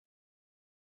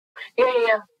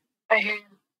Yeah, I hear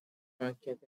you.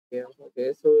 Okay, yeah,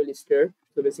 okay, so we'll start.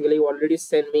 So basically, you already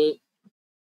sent me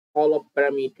all of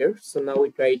parameters. So now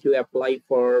we try to apply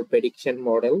for prediction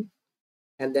model,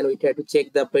 and then we try to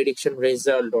check the prediction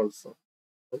result also.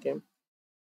 Okay.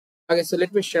 Okay, so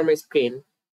let me share my screen.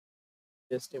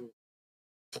 Just a minute.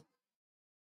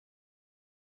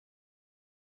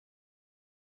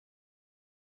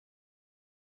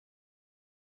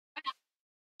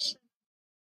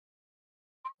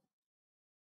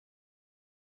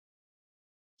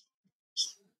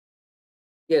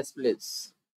 Yes,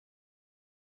 please.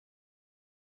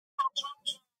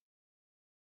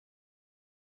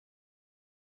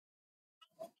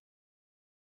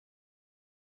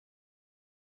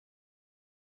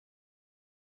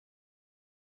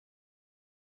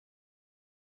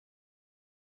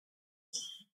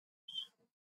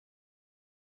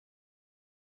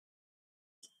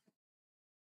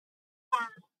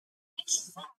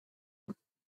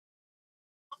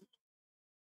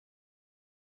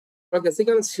 Okay, so you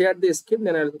can share the script,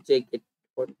 then I'll check it.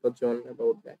 What John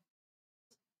about that?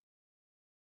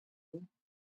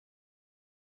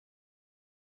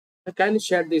 Kindly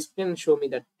share the screen and show me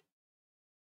that.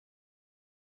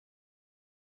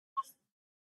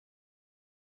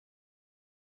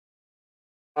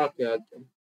 Okay, okay.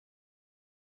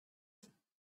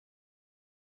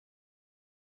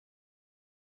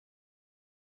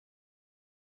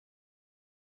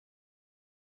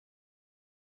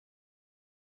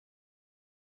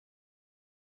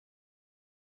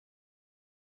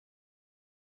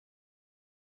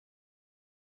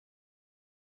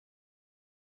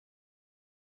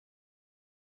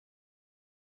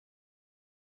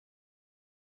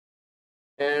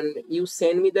 And you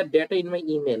send me the data in my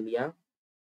email, yeah?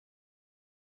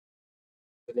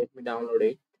 Okay, let me download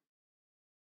it.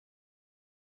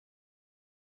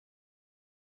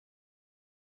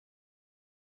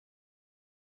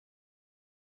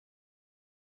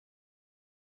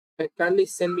 Kindly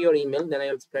send me your email, then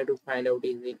I'll try to find out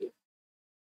easily.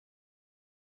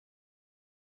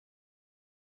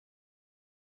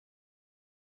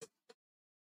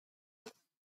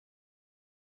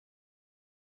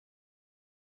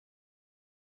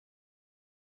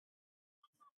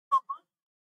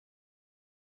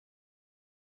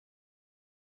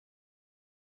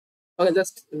 Okay,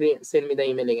 just send me the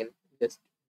email again. Just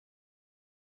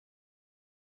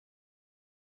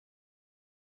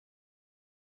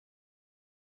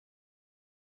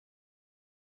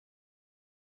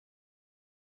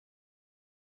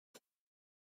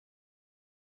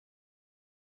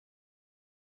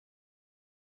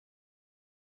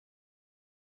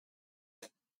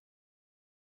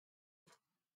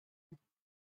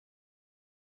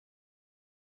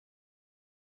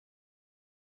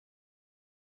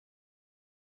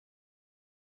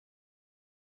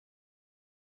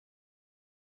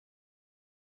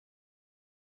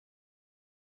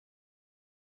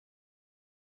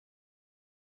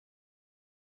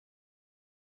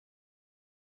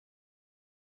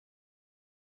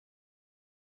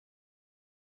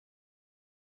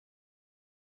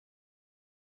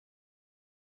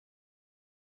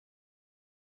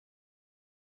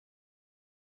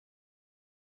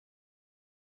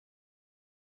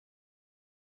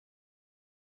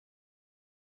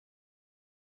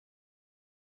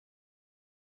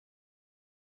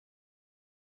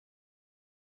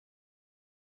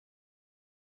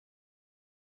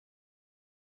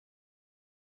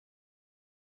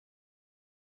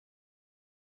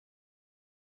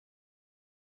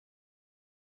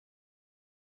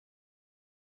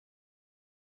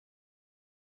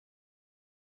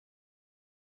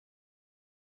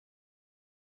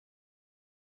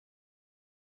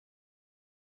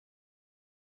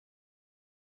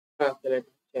okay, let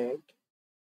me check.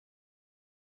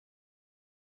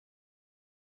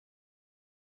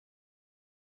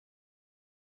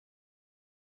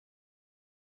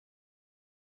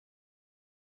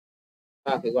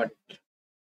 Okay, got it.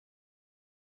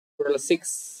 Total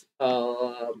six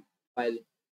file,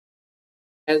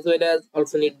 as well as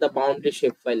also need the boundary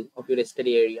shape file of your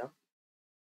study area.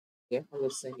 Okay, I'll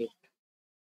just send it.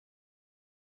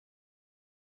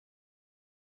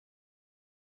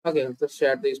 Okay, I'll just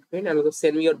share the screen and also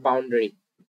send me your boundary.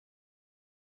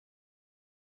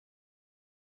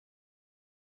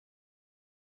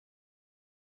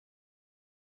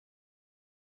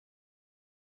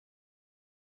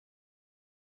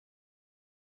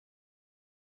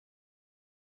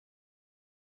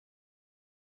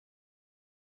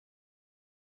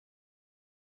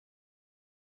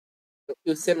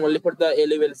 You send only for the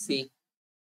LULC,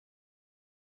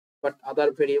 but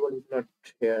other variable is not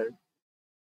here.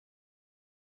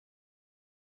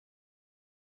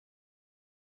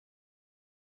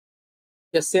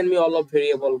 Just send me all of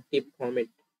variable tip format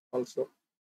also.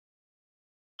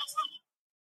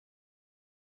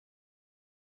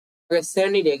 Okay,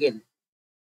 send it again.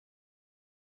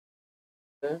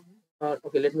 Okay,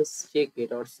 okay, let me check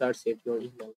it or search it your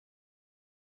email.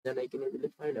 Then I can easily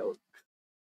find out.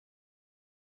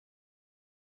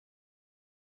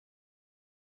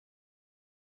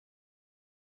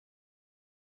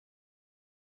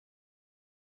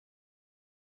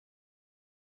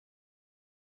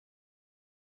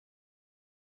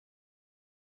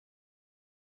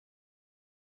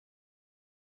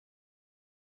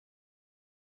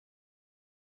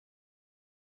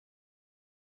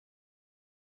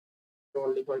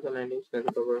 Only for the landing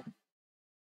stand cover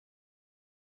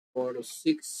for a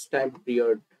 6 time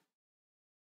period.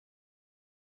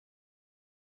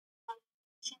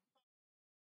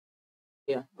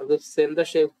 Yeah, I'll just send the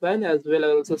shapefile as well.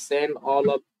 I'll also send all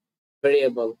of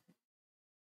variable.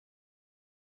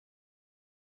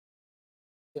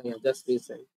 Yeah, just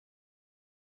resend.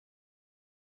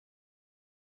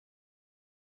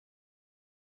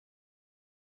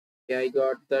 Yeah, I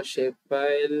got the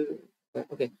shapefile.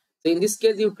 Okay. So in this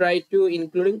case, you try to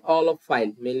including all of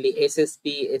file, mainly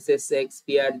SSP, SSX,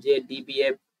 PRJ,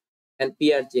 DBF, and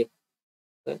PRJ.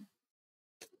 Okay.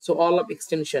 So all of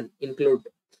extension include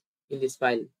in this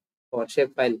file or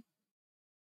shapefile,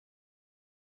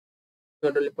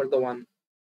 not only for the one.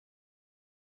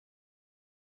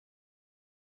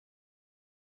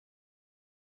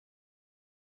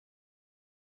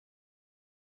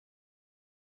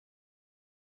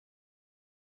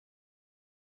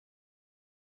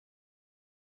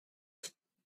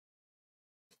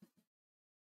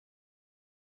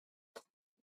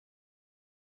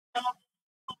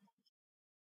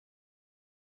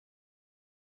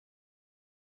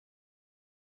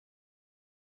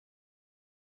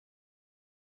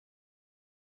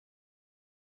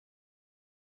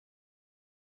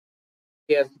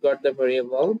 He has got the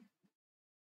variable.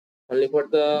 Only for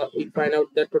the we find out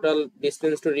the total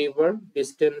distance to river,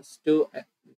 distance to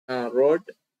road,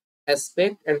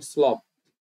 aspect, and slope.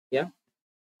 Yeah,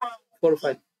 4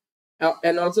 5.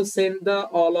 And also send the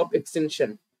all of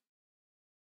extension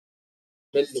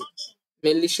mainly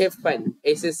mainly shape file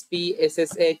SSP,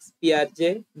 SSX,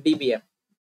 PRJ, DBF.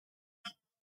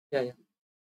 Yeah, yeah.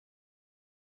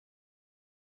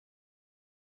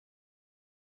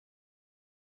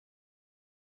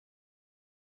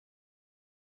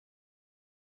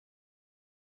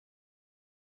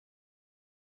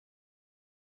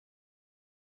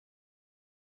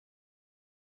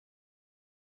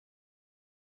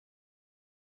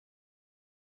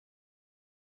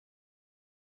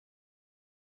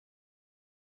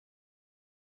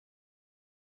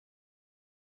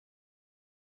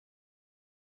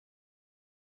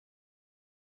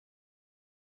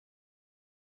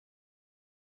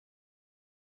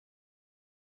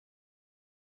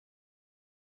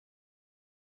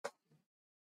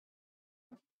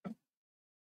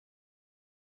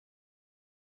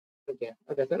 Okay,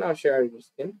 okay. Then I'll share your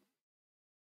skin.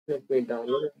 Let me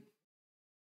download it.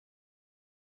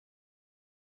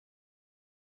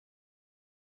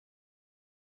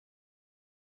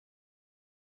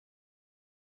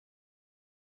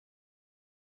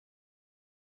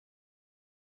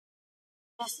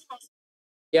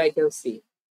 Yeah, I can see.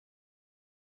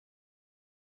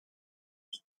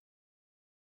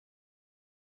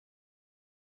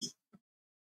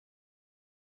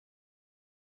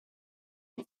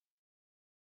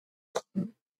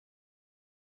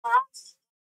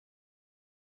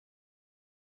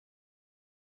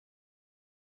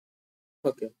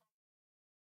 Okay,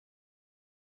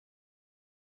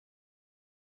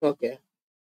 okay,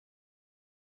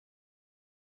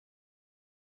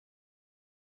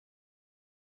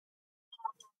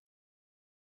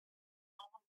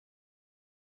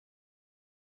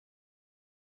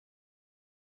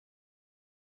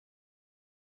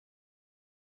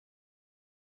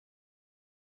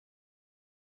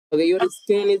 okay. Your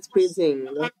skin is freezing.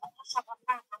 No?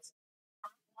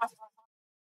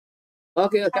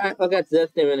 Okay, okay, okay.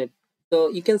 Just a minute. So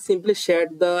you can simply share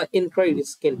the infrared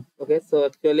skin. Okay, so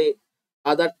actually,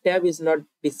 other tab is not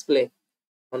display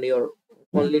on your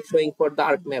only showing for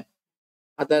dark map.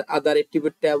 Other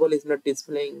attribute table is not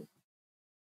displaying.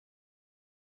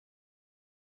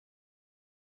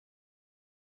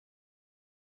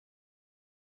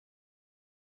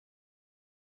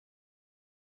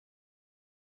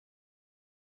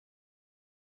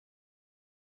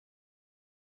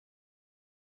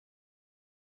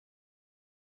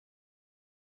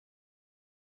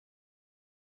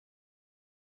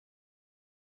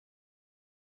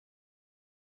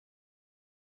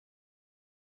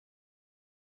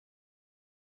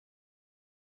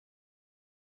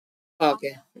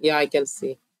 Okay. Yeah, I can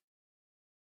see.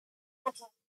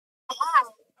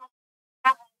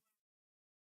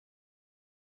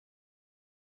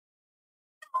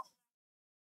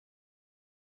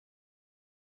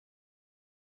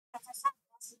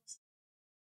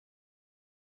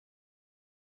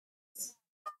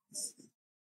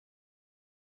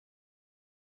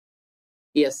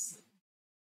 Yes.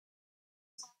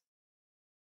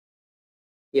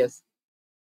 Yes.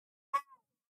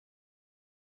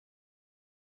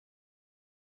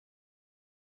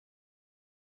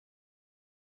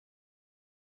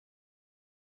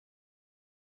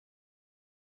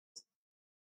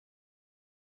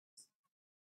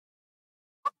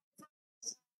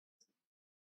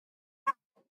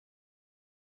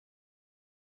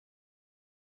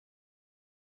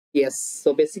 Yes.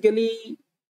 So basically,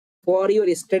 for your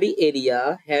study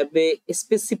area, have a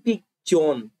specific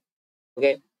zone.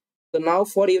 Okay. So now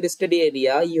for your study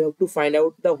area, you have to find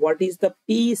out the what is the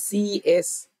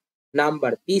PCS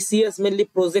number. PCS mainly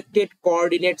projected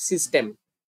coordinate system.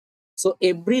 So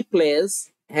every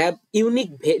place have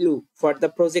unique value for the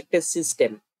projected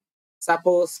system.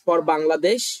 Suppose for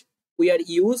Bangladesh, we are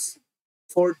use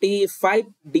 45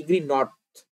 degree north.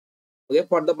 Okay,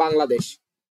 for the Bangladesh.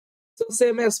 So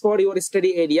same as for your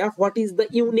study area, what is the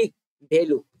unique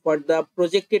value for the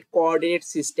projected coordinate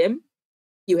system?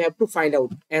 You have to find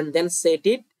out and then set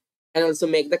it and also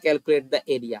make the calculate the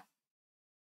area.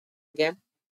 Okay.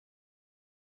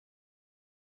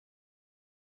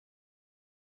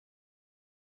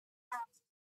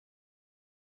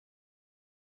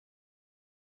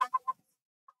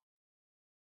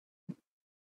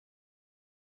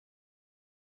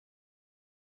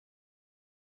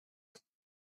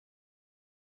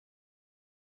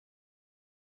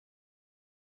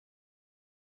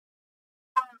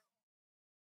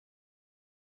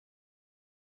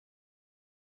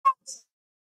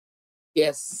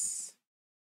 Yes.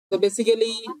 So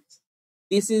basically,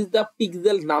 this is the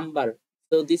pixel number.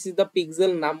 So this is the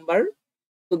pixel number.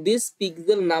 So this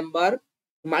pixel number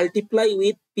multiply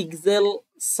with pixel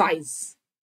size.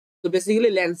 So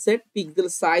basically, Lancet pixel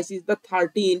size is the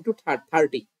 30 into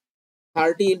 30.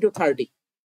 30 into 30.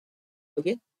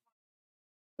 Okay.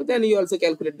 So then you also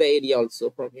calculate the area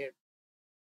also from here.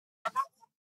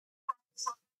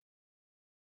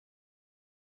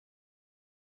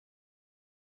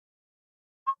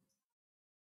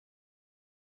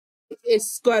 A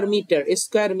square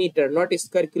meter, not a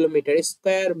square kilometer, a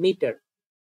square meter.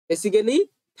 Basically,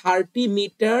 30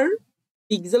 meter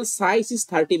pixel size is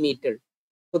 30 meter.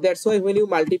 So that's why when you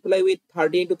multiply with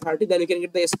 30 into 30, then you can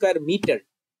get the square meter.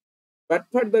 But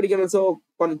further, you can also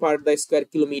convert the square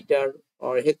kilometer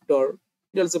or hectare.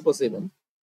 It's also possible.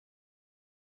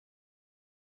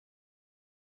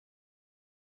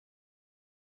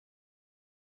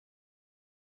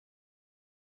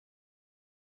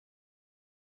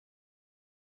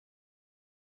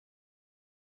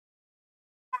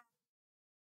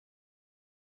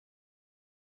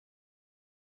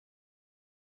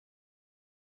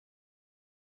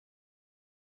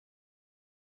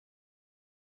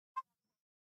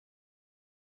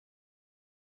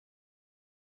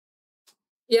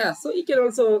 Yeah, so you can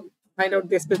also find out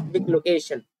the specific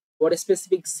location or a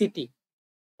specific city.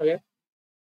 Okay,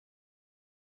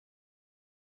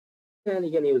 and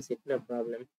you can use it, no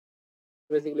problem.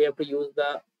 Basically, you have to use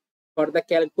the for the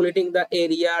calculating the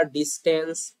area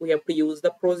distance. We have to use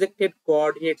the projected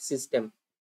coordinate system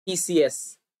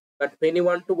 (PCS). But when you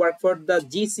want to work for the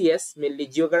GCS, mainly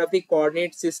geographic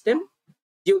coordinate system,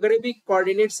 geographic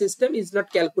coordinate system is not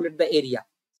calculate the area.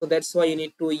 So that's why you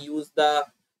need to use the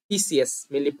PCS,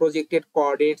 mainly projected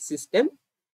coordinate system,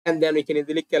 and then we can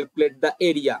easily calculate the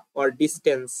area or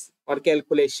distance or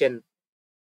calculation.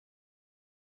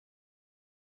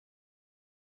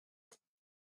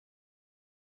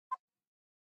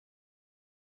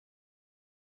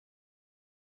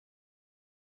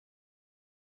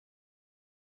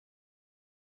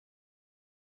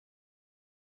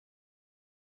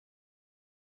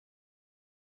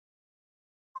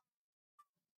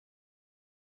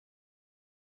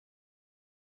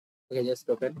 Okay, just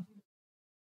open.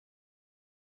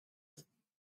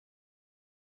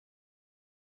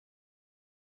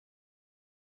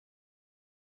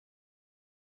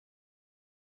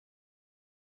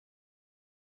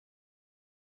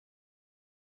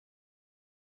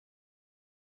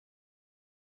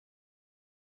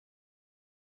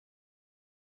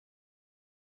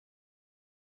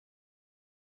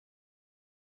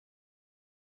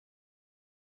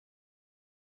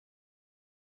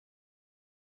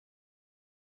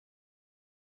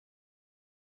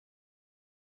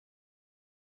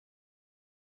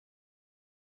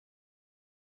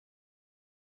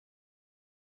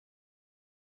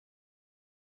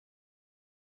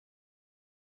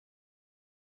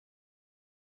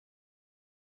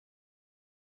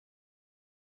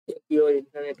 your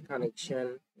internet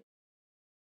connection.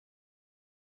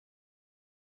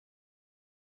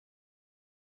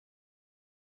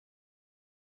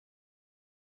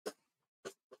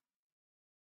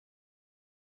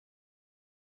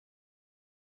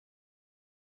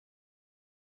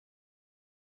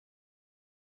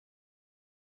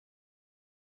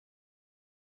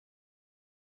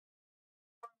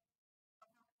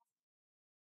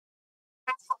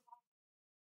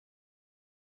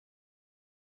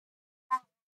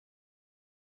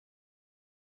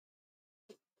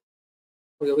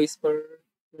 Okay, whisper.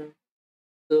 Yeah.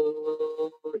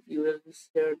 So you will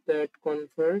share that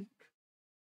convert,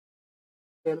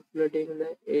 calculating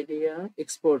the area,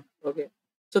 export. Okay.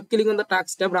 So clicking on the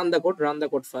task tab, run the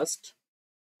code first.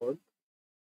 Code.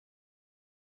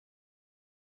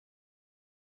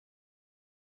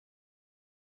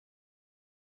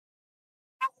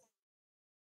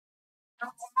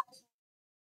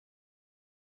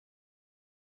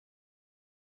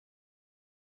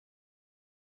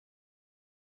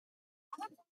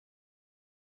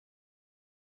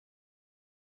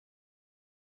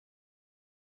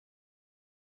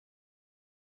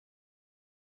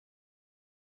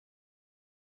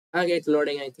 Okay, it's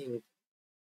loading, I think.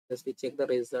 Just we check the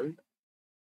result.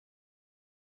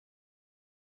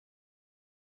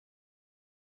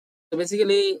 So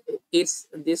basically, it's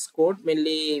this code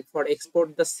mainly for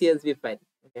export the CSV file.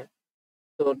 Okay.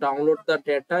 So download the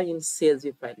data in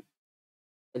CSV file,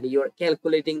 and you are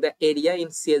calculating the area in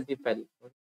CSV file.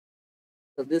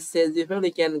 So this CSV file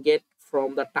we can get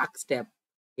from the task tab.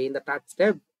 Okay, in the task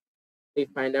tab, we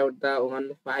find out the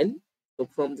one file. So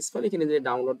from this file, you can easily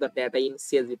download the data in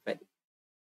CSV file.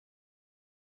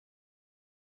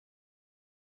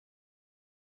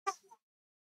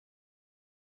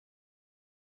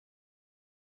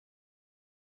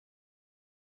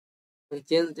 We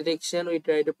change direction. We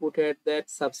try to put at that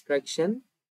subtraction,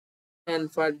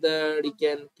 and further we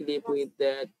can click with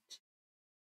that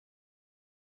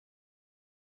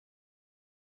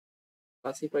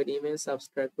classified image,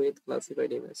 subtract with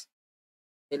classified image.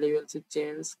 LULC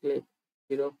change click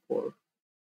 04.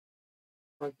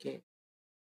 Okay.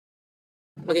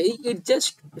 Okay, it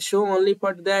just show only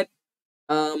for that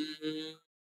um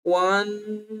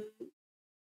one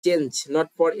change, not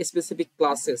for specific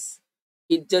classes.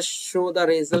 It just show the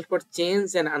result for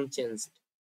change and unchanged.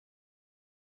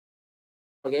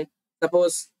 Okay,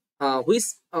 suppose which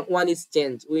one is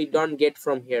changed, we don't get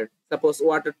from here. Suppose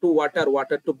water to water,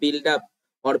 water to build up,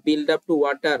 or build up to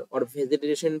water, or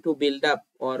vegetation to build up,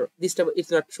 or this type,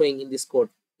 it's not showing in this code,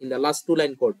 in the last two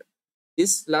line code.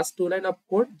 This last two line of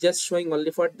code just showing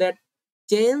only for that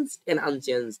changed and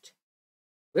unchanged.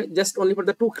 Okay? Just only for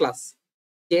the two class,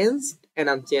 changed and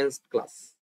unchanged class.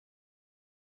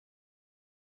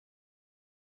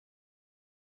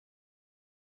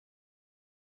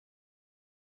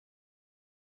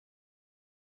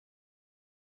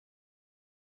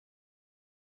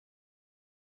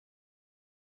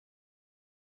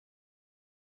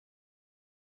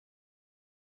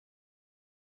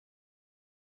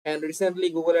 And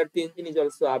recently Google Earth Engine is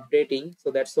also updating,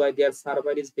 so that's why their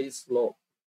server is very slow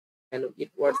and it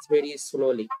works very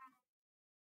slowly.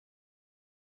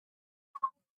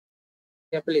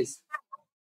 Yeah, please.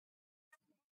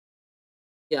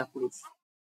 Yeah, please.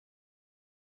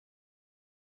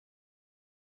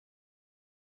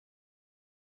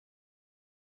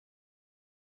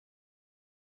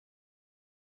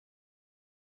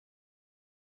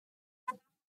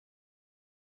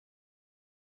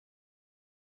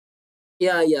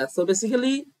 Yeah, yeah. So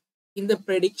basically, in the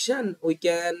prediction, we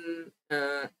can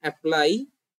apply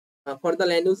for the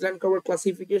land use land cover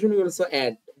classification. We also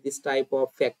add this type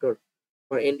of factor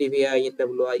for NDVI,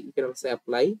 NWI. You can also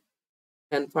apply.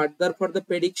 And further for the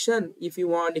prediction, if you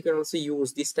want, you can also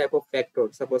use this type of factor.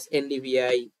 Suppose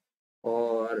NDVI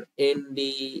or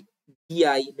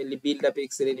NDDI, mainly build up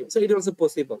Excel. So it is also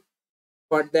possible.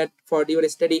 For that, for your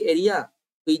study area,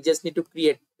 we just need to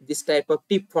create this type of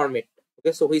tip format.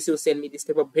 Okay, so which you send me this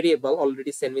type of variable,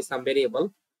 already send me some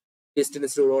variable,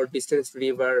 distance to road, distance to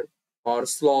river, or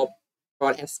slope,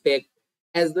 or aspect.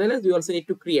 As well as we also need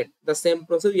to create the same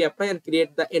process, we apply and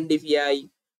create the NDVI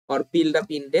or build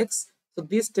up index. So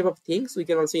these type of things we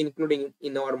can also include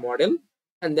in our model,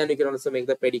 and then we can also make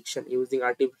the prediction using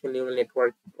artificial neural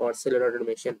network or cellular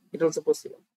automation. It's also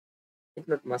possible. It's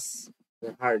not much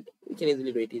hard. We can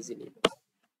easily do it easily.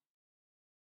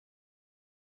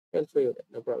 I'll show you that,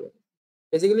 no problem.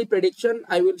 Basically, prediction,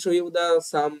 I will show you the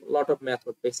some lot of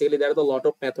method. Basically, there are a lot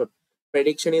of method.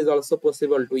 Prediction is also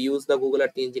possible to use the Google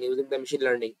Earth Engine using the machine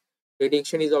learning.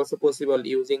 Prediction is also possible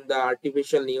using the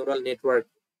artificial neural network.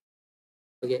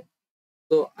 Okay.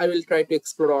 So I will try to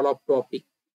explore all of topic.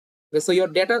 Okay, so your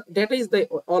data is the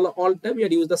all time you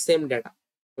use the same data.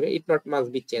 Okay, it not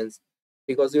must be changed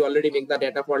because you already make the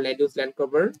data for land use land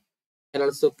cover and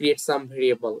also create some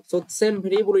variable. So same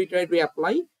variable we try to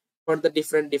apply for the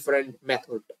different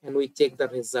method and we check the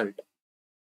result.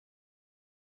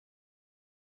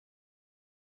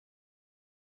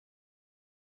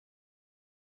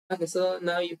 Okay, so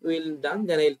now it will done.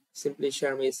 Then I'll simply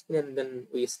share my screen and then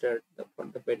we start the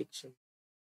prediction.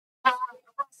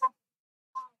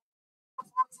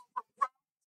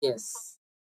 Yes.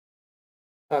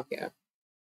 Okay.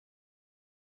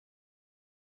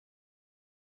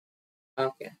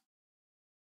 Okay.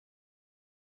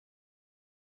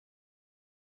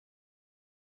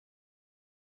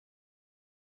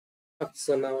 Okay.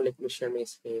 So now let me share my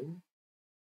screen.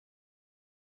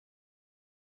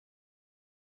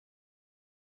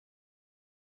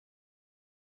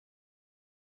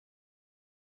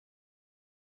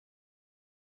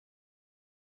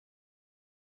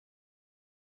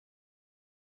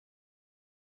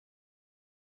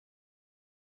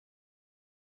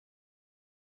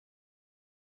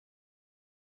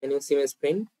 Can you see my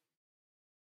screen?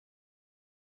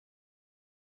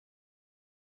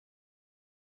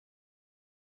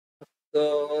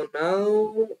 So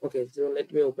now, okay. So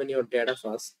let me open your data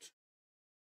first.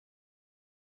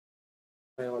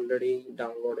 I already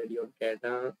downloaded your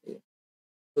data.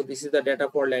 So this is the data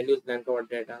for land use land cover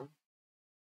data.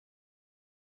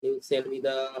 You send me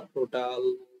the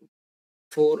total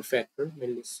four factor,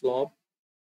 mainly slope,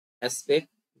 aspect,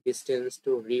 distance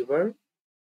to river,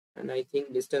 and I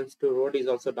think distance to road is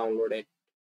also downloaded.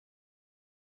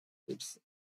 It's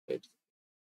it's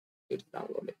it's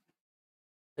downloaded.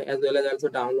 As well as also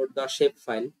download the shape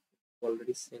file.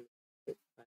 Already sent shape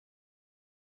file.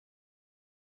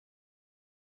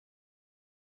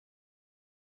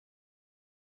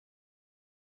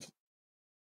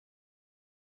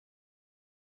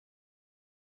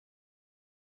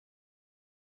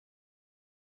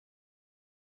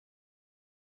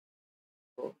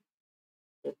 So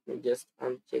let me just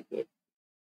uncheck it.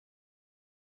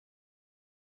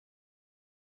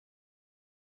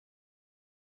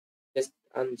 Just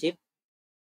unzip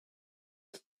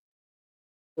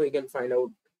so we can find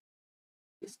out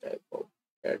this type of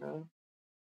data.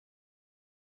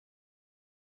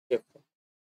 Yep.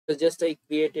 So just I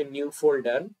create a new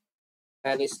folder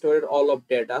and store all of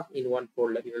data in one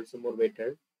folder. It's more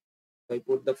better. So I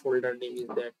put the folder name is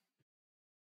that.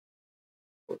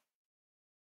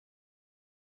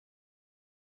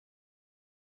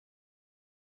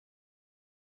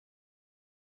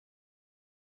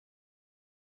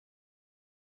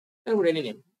 I put any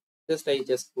name. I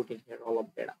just put in here all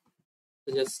of data.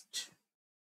 So just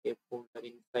a folder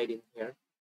inside in here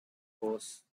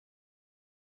was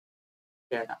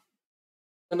data.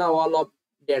 So now all of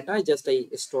data I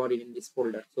store it in this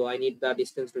folder. So I need the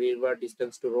distance to river,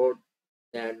 distance to road,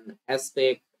 then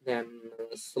aspect, then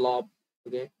slope.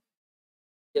 Okay.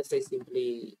 Just I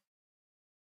simply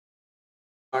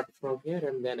cut from here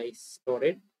and then I store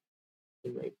it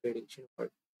in my prediction or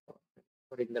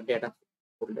in the data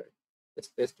folder.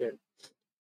 Just paste it.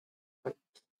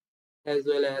 As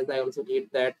well as I also need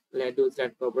that land use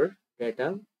land cover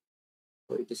data.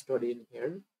 So it is stored in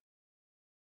here.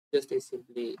 Just I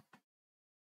simply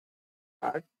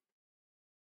cut,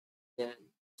 then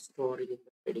store it in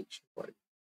the prediction folder.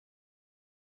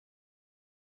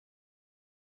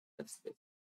 That's it.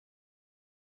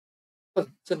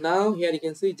 Okay, so now here you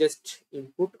can see just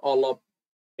input all of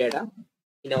data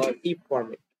in our tip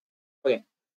format. Okay,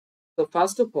 so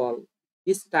first of all,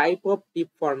 this type of tip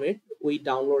format we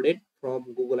downloaded from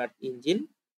Google Earth Engine.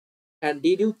 And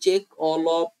did you check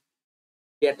all of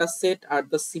data set are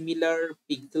the similar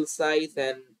pixel size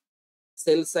and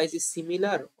cell size is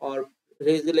similar or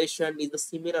resolution is the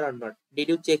similar or not? Did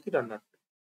you check it or not?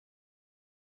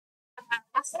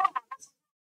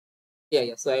 Yeah,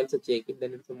 yeah. So I also check it,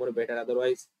 then it's more better.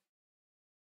 Otherwise,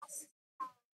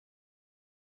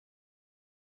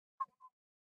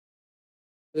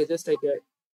 okay, just I get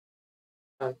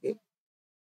okay.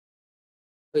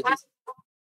 Okay, just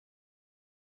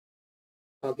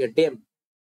okay, dim.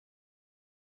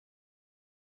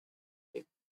 Okay,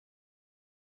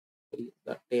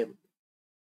 the dim.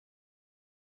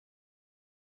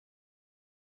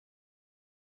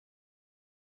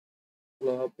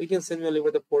 We can send me only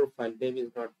with the profile. Name is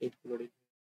not included.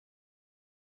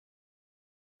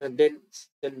 And then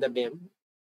send the name.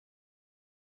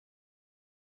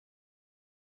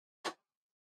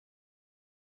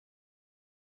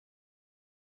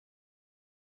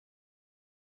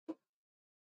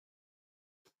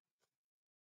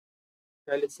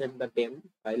 I'll send the name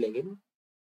file again.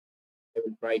 I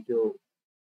will try to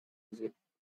use it.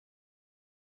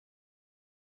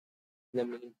 In the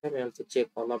meantime, I also check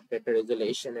all of data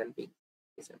resolution and things.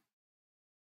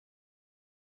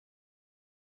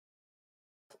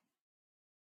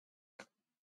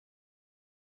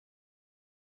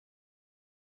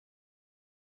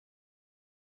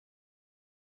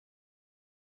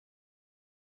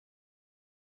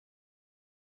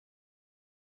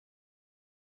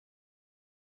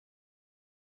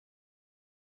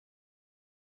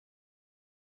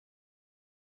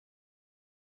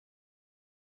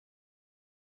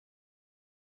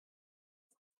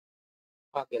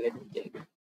 Okay, let me check.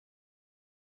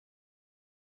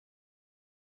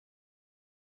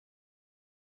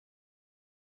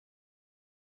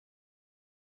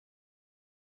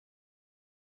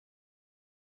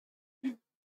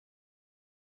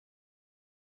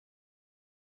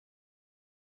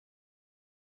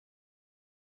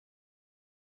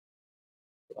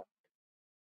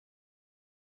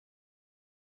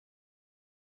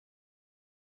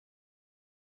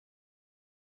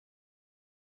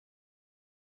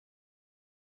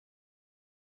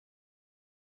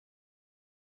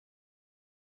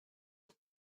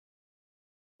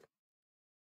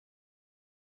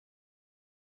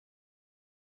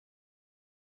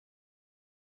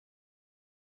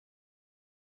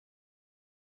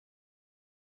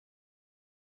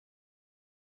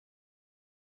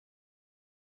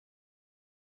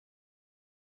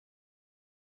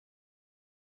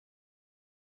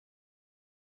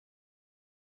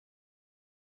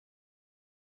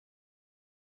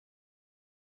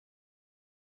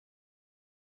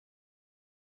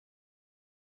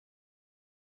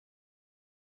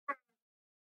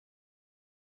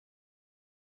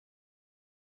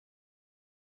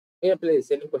 Yeah, please.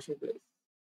 Any question, please?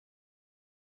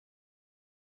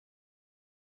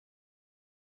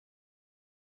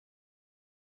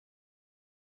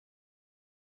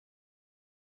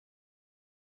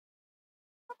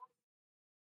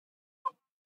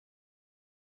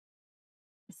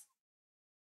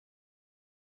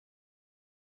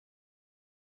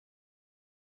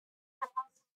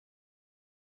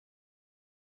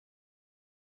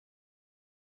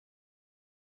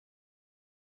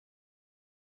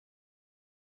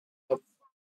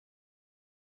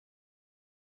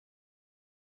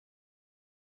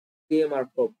 CMR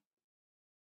code.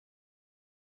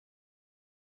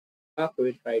 Okay,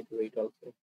 we try to read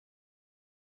also.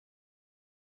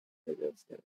 So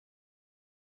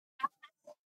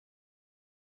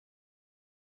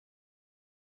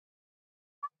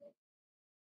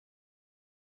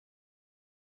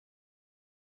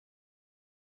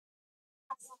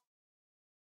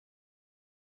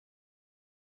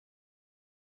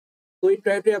we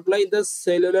try to apply the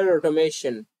cellular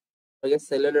automation. Okay,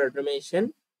 cellular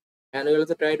automation, and we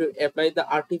also try to apply the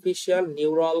artificial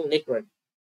neural network.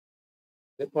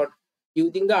 For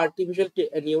using the artificial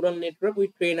neural network, we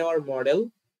train our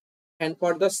model, and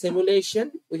for the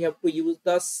simulation, we have to use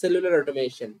the cellular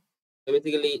automation. So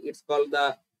basically, it's called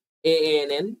the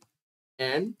AANN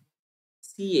and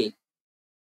CA.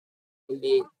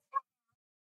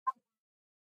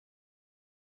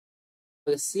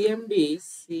 The CMD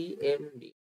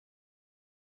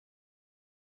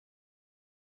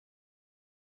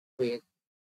with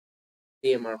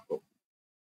CMR code.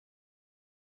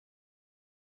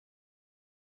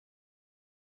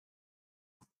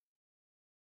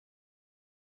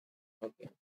 Okay.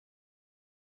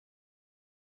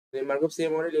 The Markov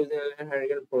CM model using a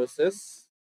hierarchical process.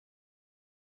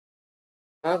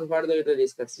 Further we will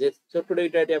discuss. Yes. So today we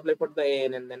try to apply for the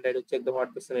AN and then try to check the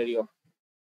what the scenario.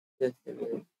 Just a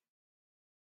minute.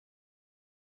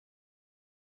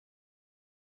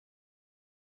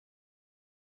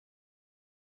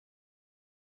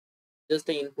 Just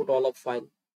the input all of file.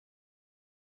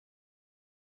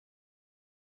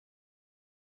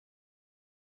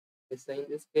 So in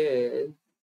this case,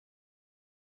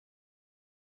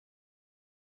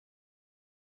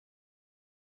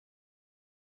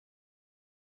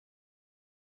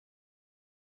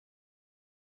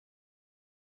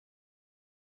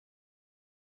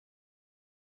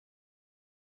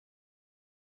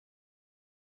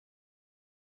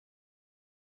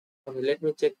 okay, let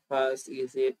me check first.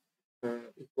 Is it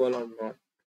equal or not?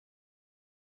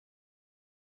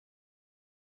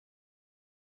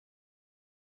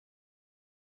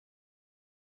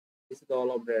 This is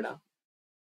all of data.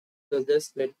 So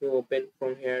just let me open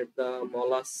from here the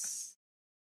Molas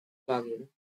plugin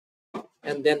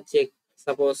and then check.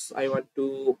 Suppose I want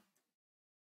to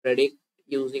predict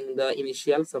using the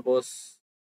initial, suppose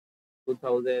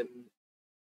 2000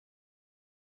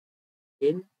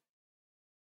 in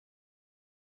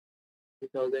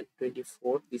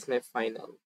 2024. This is my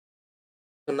final.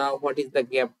 So now what is the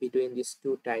gap between these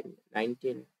two time?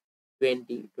 19,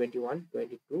 20, 21,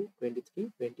 22,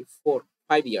 23, 24.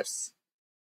 5 years.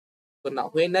 So now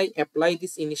when I apply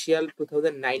this initial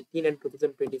 2019 and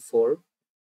 2024,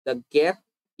 the gap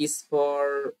is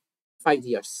for 5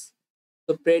 years.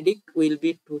 So predict will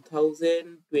be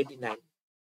 2029.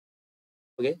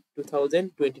 Okay,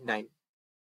 2029.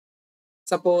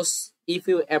 Suppose if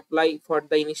you apply for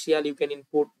the initial, you can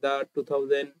input the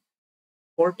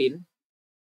 2014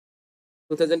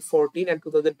 and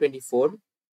 2024.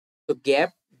 So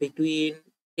gap between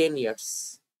 10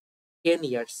 years. 10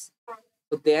 years.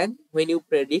 So then when you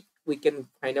predict, we can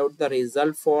find out the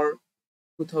result for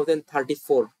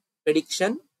 2034.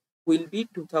 Prediction will be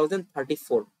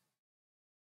 2034.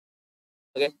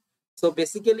 Okay. So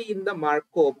basically in the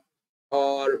Markov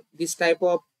or this type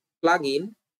of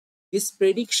plugin, this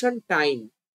prediction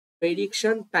time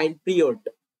period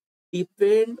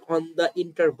depend on the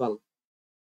interval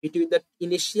between the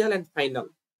initial and final.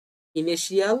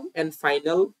 Initial and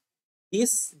final,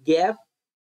 this gap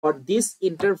or this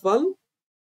interval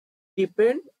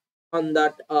depend on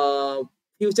that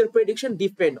future prediction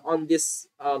depend on this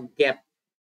gap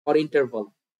or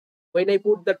interval. When I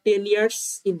put the 10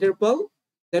 years interval,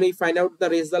 then we find out the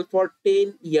result for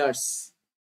 10 years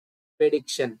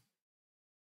prediction.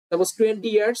 Suppose 20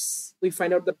 years, we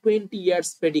find out the 20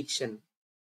 years prediction.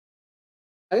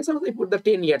 And suppose I put the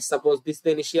 10 years, suppose this is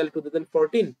the initial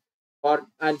 2014 or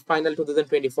and final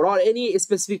 2024 or any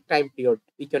specific time period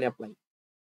we can apply.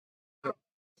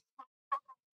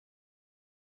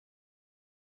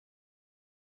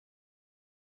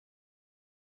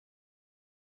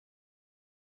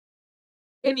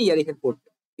 Any year you can put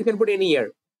any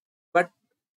year, but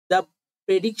the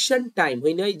prediction time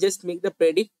when I just make the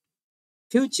predict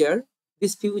future,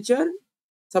 this future,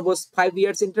 suppose 5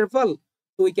 years interval,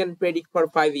 so we can predict for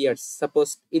 5 years.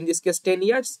 Suppose in this case 10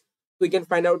 years, we can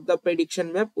find out the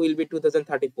prediction map will be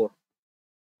 2034.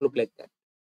 Look like that.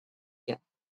 Yeah.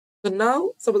 So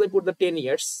now suppose I put the 10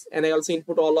 years and I also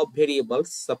input all of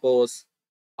variables. Suppose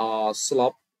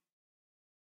slope,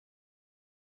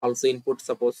 also input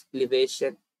suppose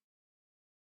elevation,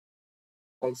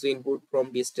 also input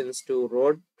from distance to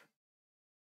road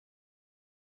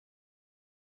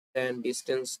and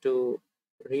distance to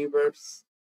rivers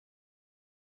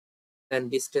and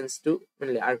distance to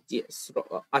RGS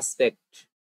aspect.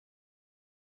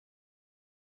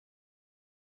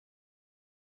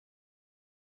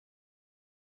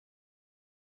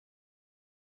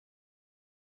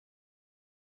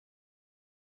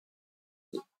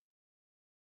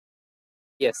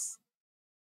 Yes.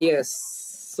 Yes.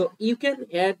 So you can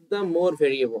add the more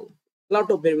variable. Lot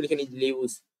of variable you can easily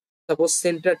use. Suppose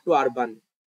center to urban,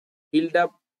 build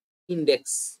up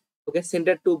index. Okay,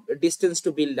 center to distance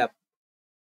to build up.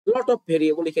 Lot of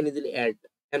variable you can easily add.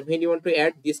 And when you want to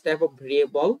add this type of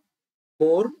variable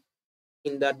more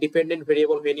in the dependent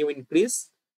variable, when you increase,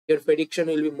 your prediction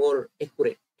will be more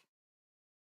accurate.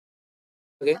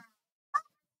 Okay.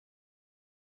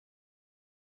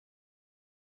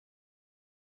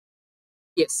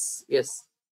 Yes. Yes.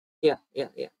 Yeah. Yeah.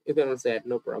 Yeah. You can also add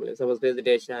no problem. Suppose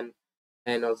vegetation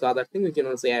and also other thing, you can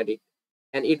also add it.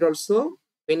 And it also,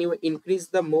 when you increase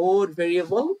the more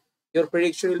variable, your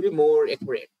prediction will be more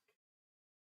accurate.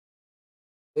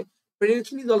 Okay?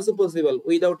 Prediction is also possible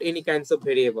without any kinds of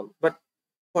variable, but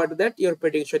for that your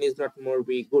prediction is not more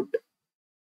be good.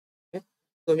 Okay?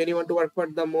 So when you want to work for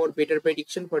the more better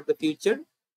prediction for the future,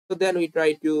 so then we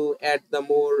try to add the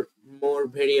more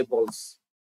variables.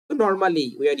 So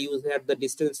normally we are using at the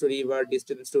distance to river,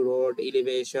 distance to road,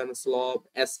 elevation, slope,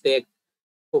 aspect,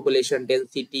 population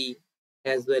density,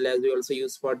 as well as we also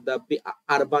use for the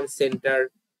urban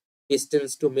center,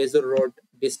 distance to major road,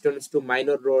 distance to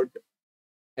minor road,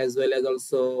 as well as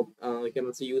also we can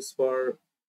also use for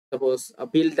suppose a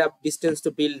build up, distance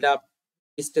to build up,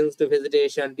 distance to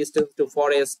vegetation, distance to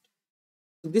forest.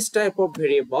 So this type of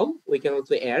variable we can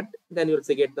also add, then you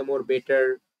also get the more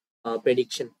better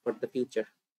prediction for the future.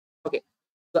 Okay,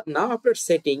 so now after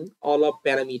setting all of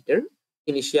parameter,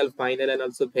 initial, final, and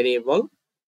also variable,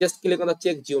 just click on the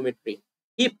check geometry.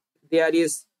 If there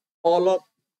is all of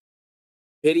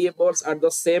variables are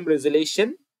the same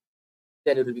resolution,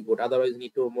 then it will be good. Otherwise, you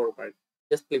need to more work.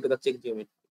 Just click on the check geometry.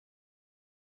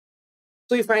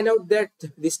 So you find out that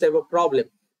this type of problem.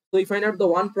 So you find out the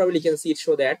one problem you can see it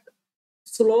show that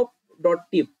slope dot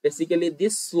tip. Basically,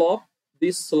 this slope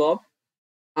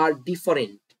are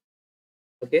different.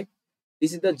 Okay,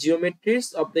 this is the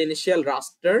geometries of the initial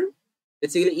raster.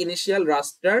 Basically, initial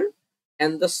raster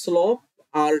and the slope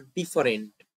are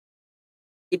different.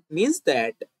 It means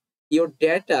that your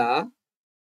data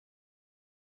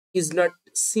is not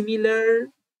similar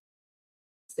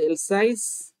cell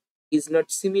size, is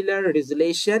not similar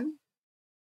resolution.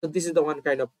 So this is the one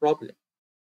kind of problem.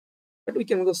 But we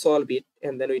can also solve it,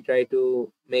 and then we try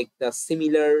to make the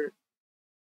similar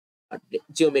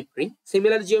geometry.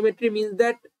 Similar geometry means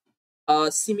that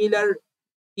similar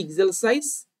pixel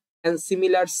size and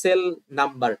similar cell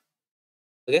number.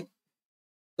 Okay.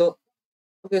 So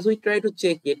okay, so we try to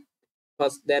check it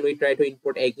first, then we try to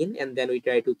input again, and then we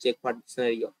try to check for the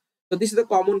scenario. So this is the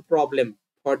common problem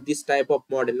for this type of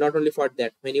model. Not only for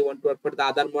that, when you want to work for the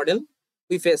other model,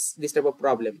 we face this type of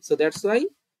problem. So that's why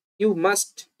you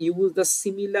must use the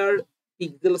similar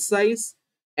pixel size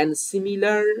and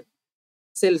similar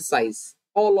cell size,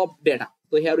 all of data.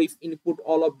 So here we input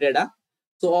all of data.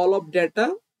 So all of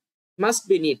data must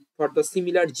be need for the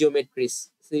similar geometries.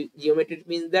 So geometry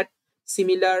means that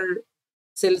similar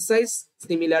cell size,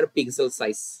 similar pixel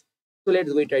size. So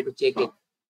let's go try to check it.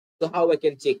 So how I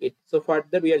can check it? So for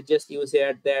that we are just use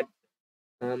here that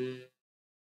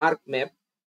arc map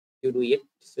to do it.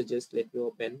 So just let me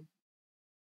open.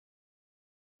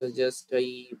 So just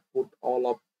I put all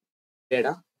of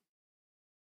data,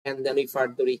 and then we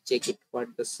further check it for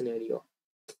the scenario.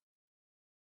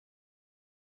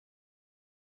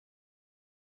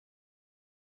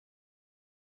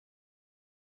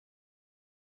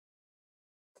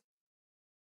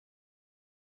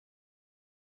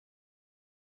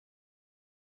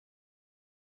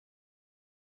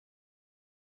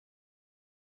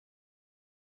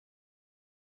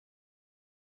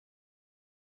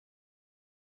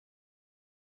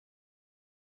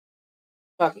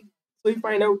 Okay. So we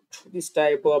find out this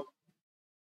type of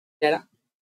data.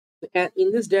 And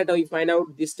in this data, we find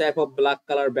out this type of black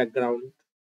color background.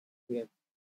 Okay.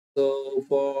 So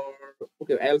for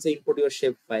okay, I also input your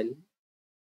shape file.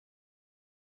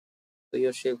 So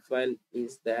your shape file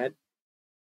is that.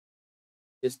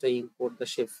 Just I import the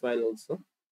shape file also.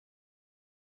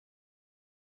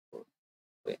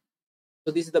 Okay.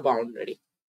 So this is the boundary.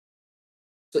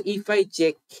 So if I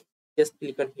check, just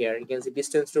click on here. You can see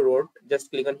distance to road.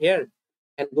 Just click on here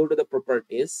and go to the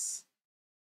properties.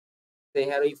 So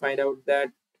here we find out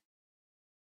that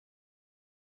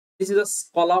this is a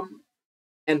column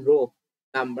and row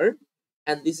number,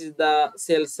 and this is the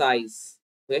cell size.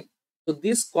 Okay. So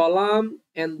this column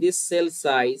and this cell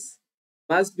size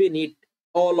must be neat.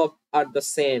 All of are the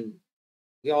same.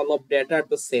 Okay, all of data are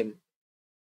the same.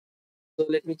 So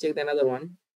let me check the another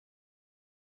one.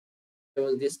 There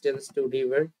was distance to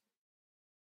river.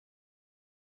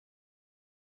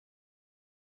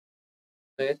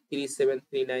 Okay,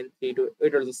 373932.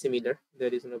 It also similar.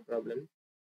 There is no problem.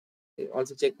 Okay,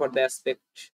 also check for the aspect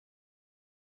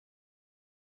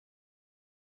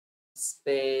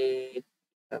okay,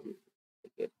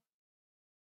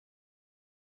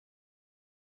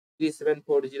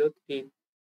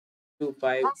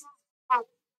 3740325.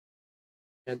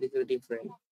 And this is different.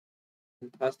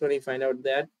 And first one we find out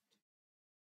that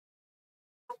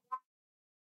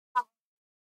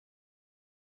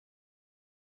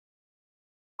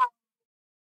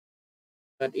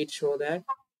but it show that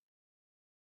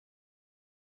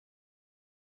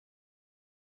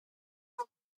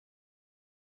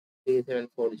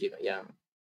 3740. Yeah.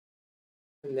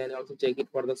 And then also check it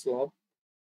for the slope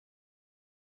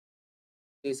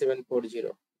 3740.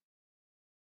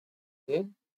 Okay.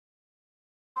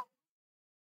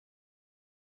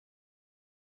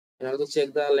 And also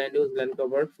check the land use land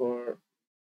cover for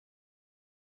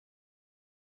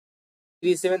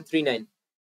 3739.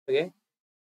 Okay.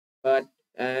 But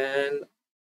and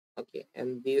okay,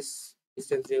 and this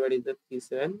distance river is the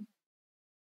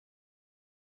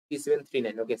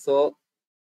 3739. Okay, so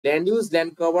land use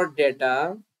land cover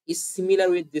data is similar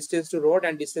with distance to road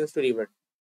and distance to river.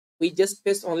 We just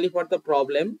face only for the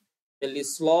problem, mainly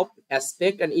slope,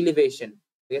 aspect, and elevation.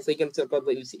 Okay, so you can check out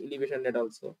the elevation data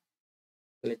also.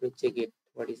 So let me check it.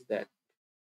 What is that?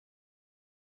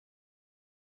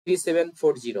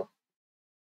 3740.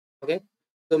 Okay,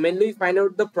 so mainly we find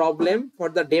out the problem for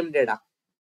the DEM data.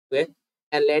 Okay,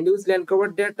 and land use land cover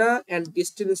data and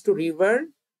distance to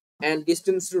river and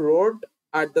distance to road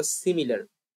are the similar.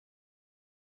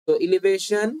 So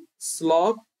elevation,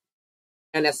 slope,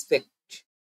 and aspect.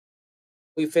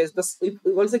 We face the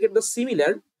we also get the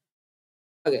similar.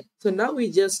 Okay, so now we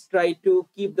just try to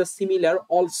keep the similar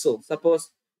also.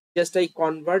 Suppose just I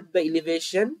convert the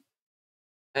elevation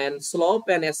and slope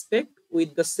and aspect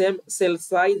with the same cell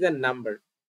size and number.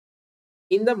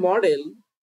 In the model,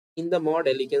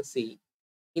 you can see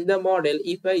in the model,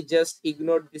 if I just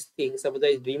ignore this thing, suppose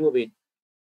I remove it,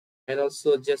 and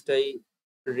also just I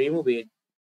remove it,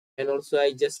 and also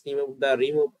I just remove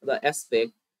the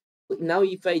aspect. Now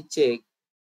if I check,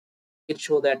 it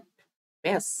show that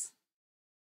mass.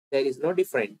 There is no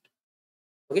different.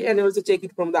 Okay, and also check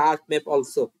it from the art map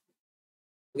also.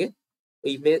 Okay,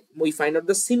 we find out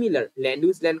the similar land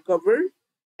use, land cover,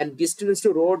 and distance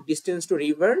to road, distance to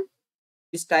river.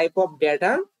 This type of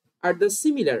data are the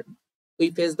similar.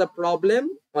 We face the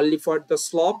problem only for the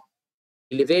slope,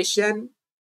 elevation,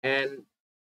 and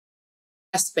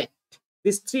aspect.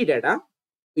 These three data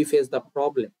we face the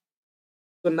problem.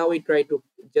 So now we try to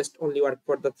just only work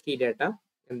for the three data,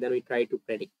 and then we try to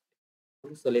predict.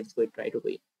 So let's go try to do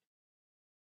it.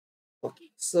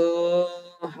 Okay, so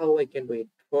how I can do it?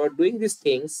 For doing these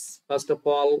things, first of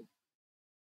all,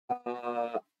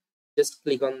 just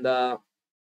click on the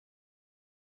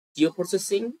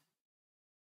geoprocessing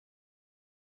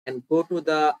and go to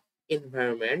the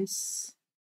environments.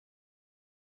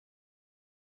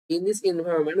 In this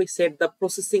environment, we set the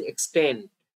processing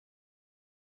extent.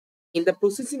 In the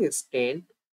processing extent,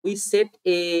 we set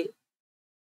a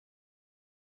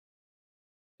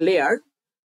layer.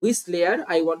 Which layer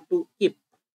I want to keep?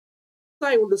 So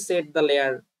I want to set the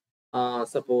layer,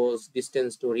 suppose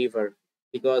distance to river,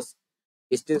 because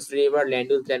distance to river,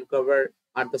 land use, land cover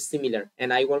are the similar,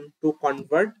 and I want to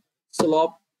convert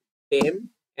slope, them,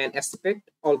 and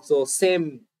aspect also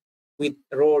same with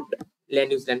road,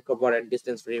 land use, land cover, and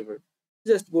distance to river.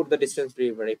 Just put the distance to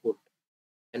river I put,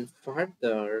 and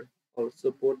further also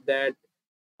put that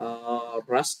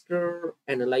raster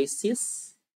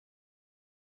analysis,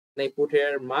 and I put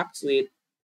here marks with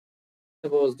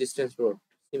suppose distance road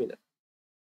similar.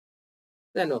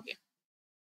 Then okay,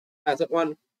 as that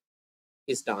one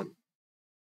is done.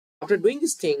 After doing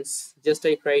these things, just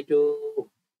I try to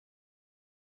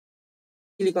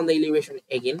click on the elevation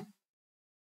again,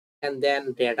 and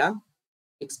then data,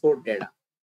 export data.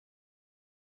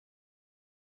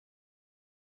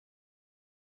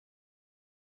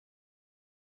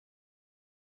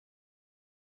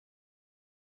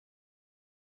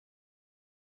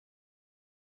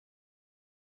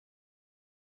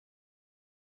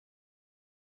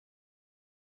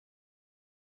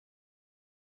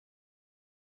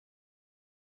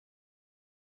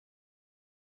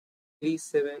 Three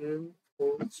seven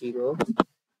four zero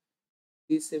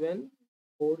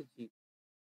 3740.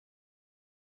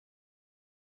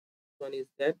 One is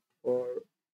that for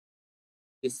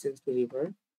distance to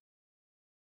river.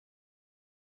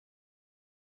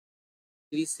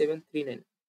 3739.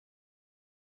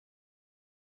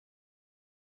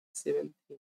 7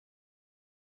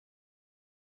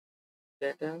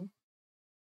 data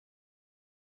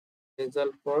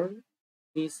result for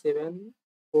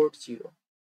 3740.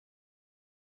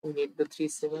 We need the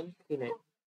 3739.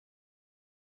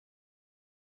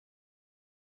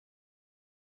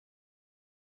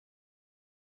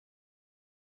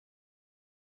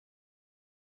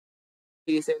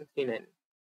 3739.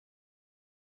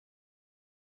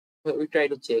 So we try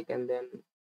to check, and then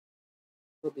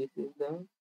so this is the,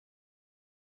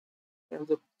 I have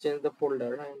to change the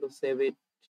folder. I have to save it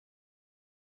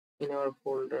in our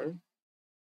folder.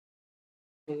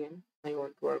 Again, I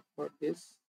want to work for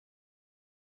this,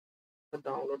 the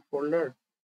download folder.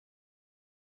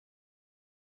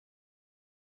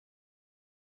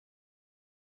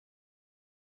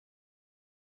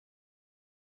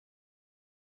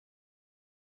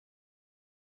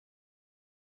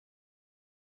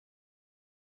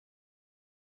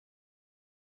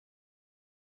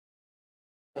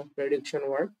 Prediction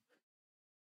work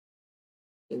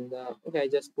in the, okay, I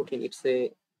just put in, it's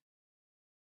a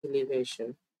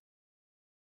elevation.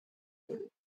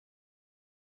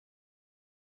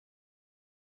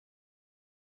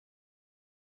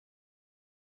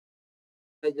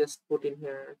 I just put in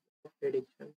here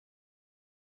prediction.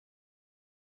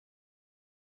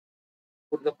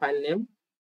 Put the file name.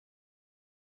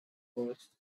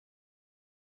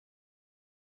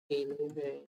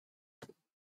 Anyway,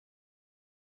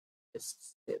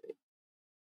 just save it.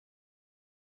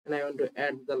 And I want to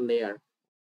add the layer.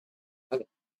 Okay.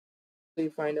 So you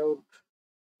find out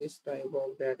this type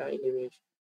of data elevation.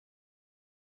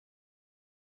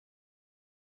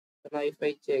 So now if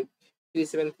I check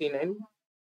 3739,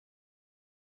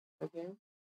 okay,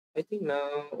 I think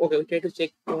now, okay, we try to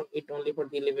check it only for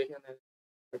the elevation, and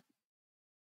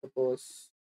suppose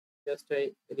just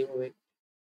I remove it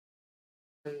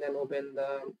and then open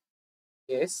the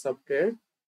yes software,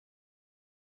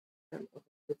 and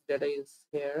this data is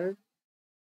here,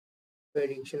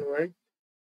 prediction work,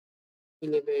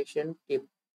 elevation tip,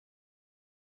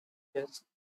 just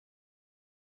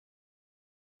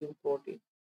import it,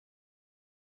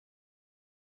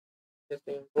 just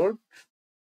import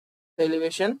the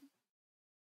elevation,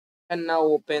 and now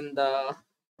open the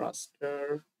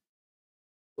raster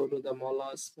Go to the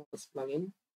Molas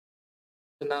plugin.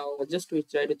 So now just we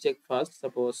try to check first.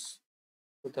 Suppose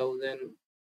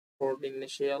 2014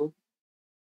 initial,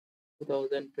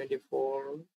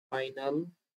 2024 final,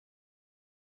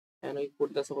 and we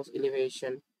put the suppose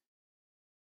elevation.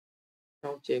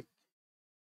 Now check.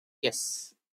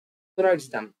 Yes. So now it's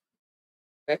done.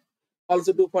 Okay.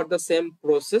 Also do for the same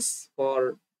process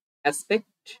for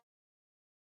aspect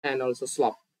and also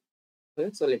slope. Okay.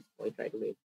 So let's try to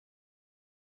wait.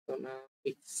 So now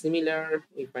it's similar.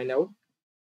 We find out.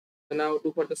 So now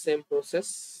do for the same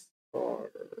process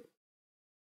for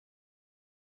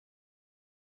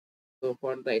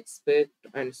the aspect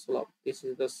and slope. This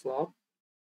is the slope.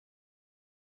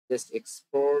 Just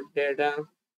export data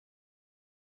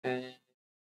and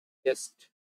just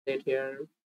set here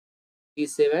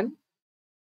T7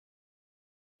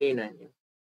 T9,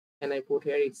 and I put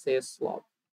here it says slope.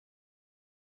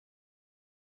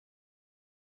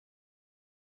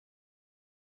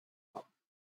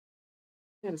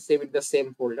 And save it the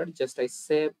same folder. Just I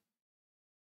save.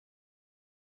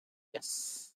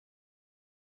 Yes.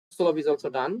 Slope is also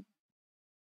done.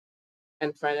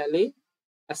 And finally,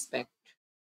 aspect.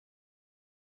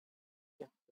 Yeah,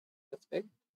 aspect.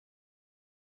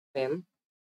 Same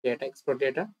data, export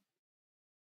data.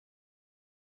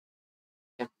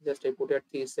 Yeah, just I put here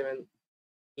T7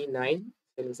 T9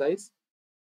 cell size,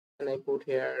 and I put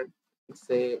here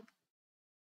say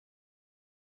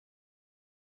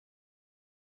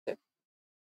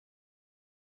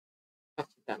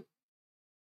done.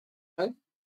 Okay.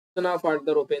 So now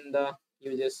further open the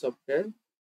user software,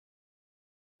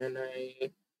 and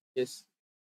I just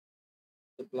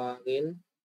the plugin.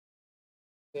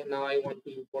 Okay, now I want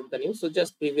to import the new. So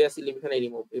just previous elevation I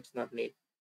remove. It's not need.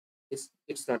 It's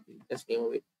not need. Just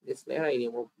remove it. This layer I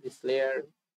remove. This layer.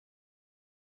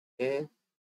 Okay.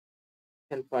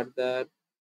 And further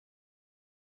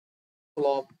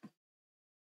flop.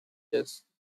 Just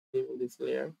remove this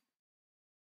layer.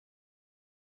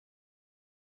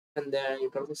 And then you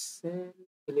can same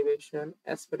elevation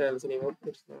aspect also remove.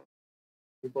 It's not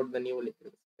import the new layer.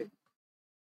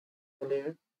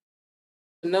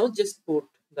 So now just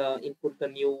input the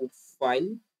new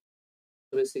file.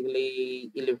 So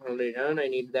basically 11 return. I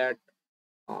need that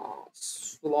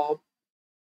slope.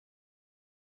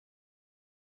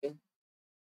 Okay.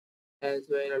 As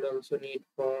well, I also need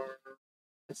for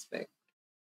aspect.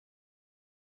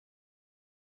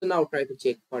 So now try to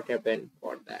check what happened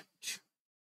for that.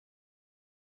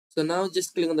 So now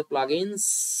just click on the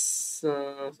plugins.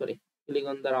 Click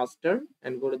on the raster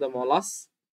and go to the Molas.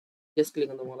 Just click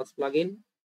on the Molas plugin,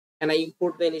 and I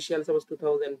import the initial suppose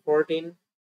 2014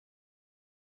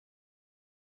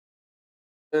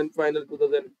 and final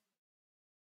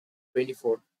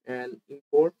 2024, and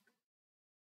import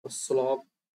slope,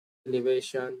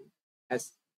 elevation,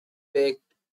 aspect.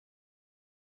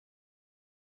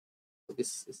 So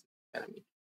this is parameter.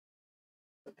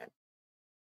 Okay.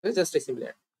 It's just a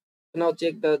similar. So now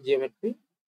check the geometry.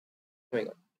 Oh my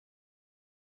god.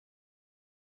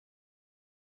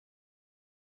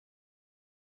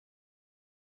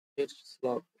 It's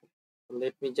slope.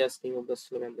 Let me just remove the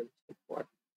slope and then check what.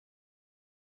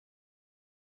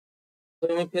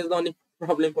 So we face the only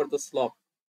problem for the slope.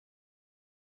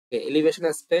 Okay, elevation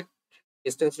aspect,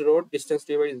 distance to road, distance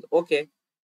to river is okay.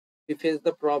 We face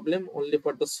the problem only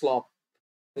for the slope.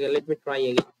 Okay, let me try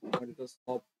again for the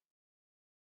slope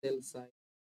cell side.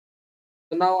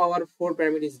 So now our 4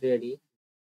 parameter is ready.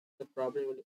 The problem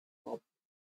will be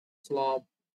slope,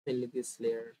 only this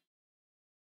layer.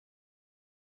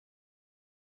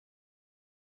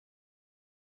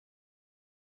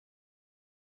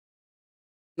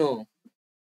 No,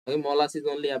 okay, Molas is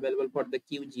only available for the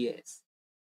QGIS.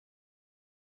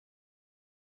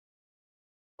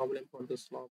 Problem for the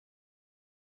slope.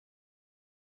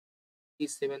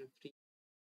 T735.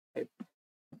 I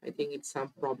think it's some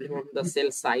problem on the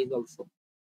cell size also.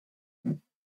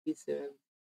 T7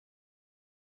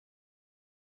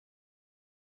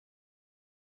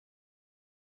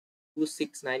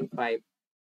 2695.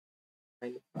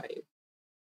 95.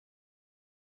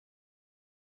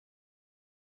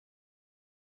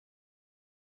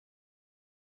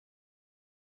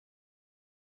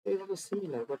 It was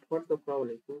similar, but what's the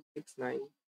problem?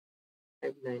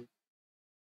 26959.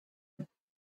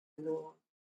 No,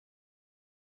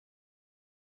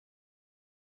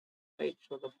 right,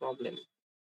 so the problem.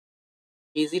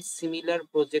 Is it similar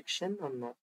projection or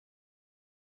not?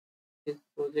 Is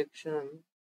projection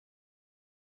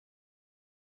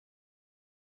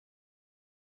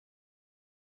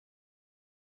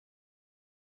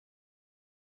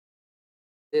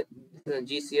the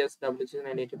GCS WC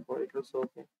 984, it also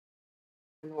okay.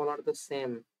 And all are the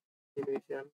same.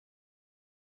 elevation.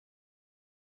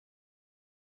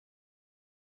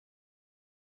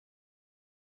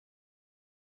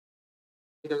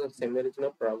 Because of same, there is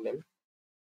no problem.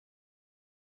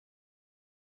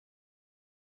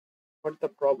 What's the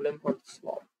problem for the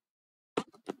slope?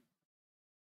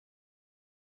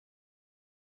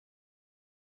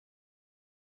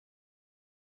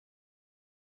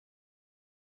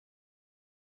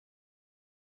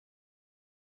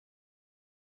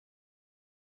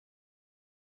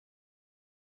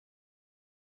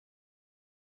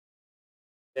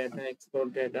 Data,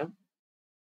 export data.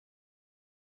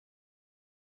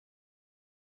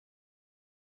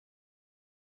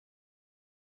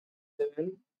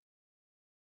 Seven,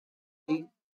 3,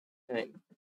 9.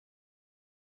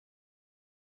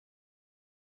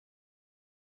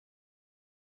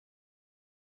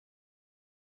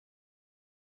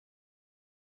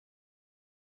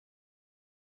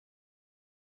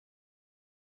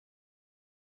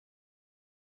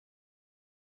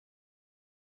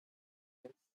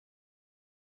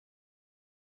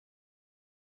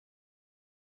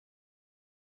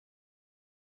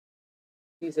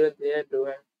 These are there to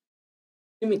have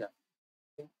similar.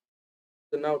 Okay.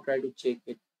 So now try to check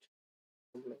it.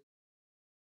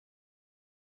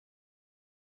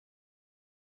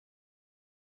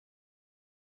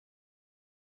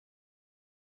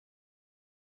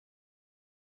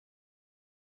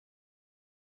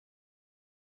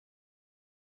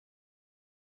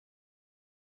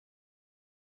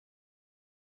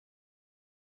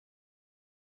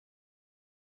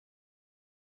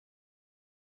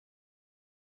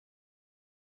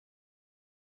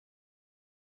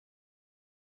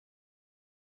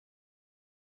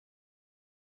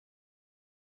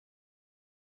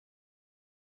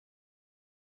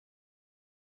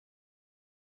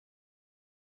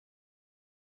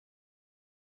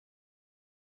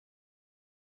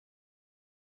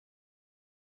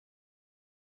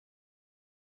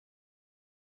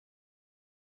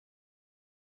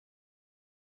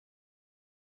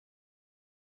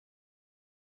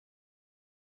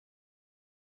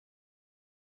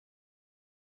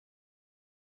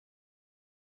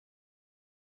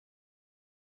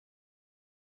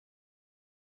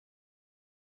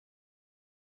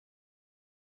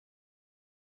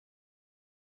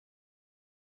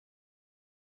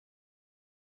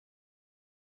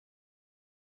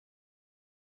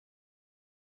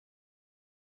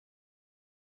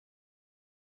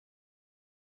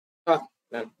 Ah,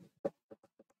 done.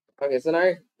 Okay, so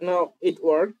now it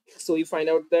worked. So we find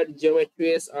out that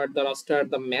geometries are the raster,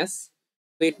 the mesh. So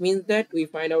it means that we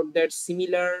find out that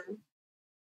similar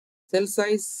cell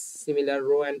size, similar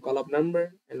row and column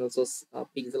number, and also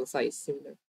pixel size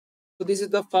similar. So this is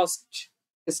the first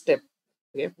step.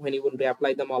 Okay, when you want to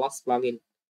apply the Molas plugin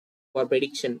for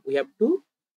prediction, we have to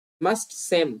must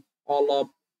same all of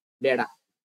data.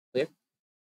 Okay,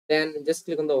 then just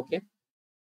click on the OK,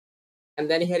 and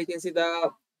then here you can see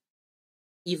the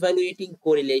evaluating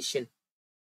correlation.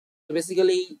 So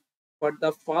basically, for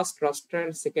the first raster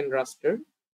and second raster,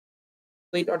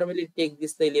 so it automatically takes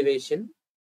this the elevation,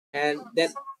 and then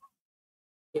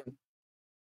yeah,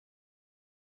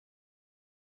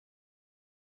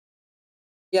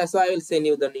 yeah. So I will send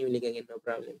you the new link again, no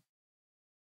problem.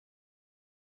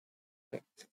 Okay.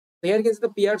 So here is the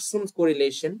Pearson's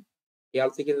correlation. We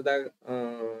also get the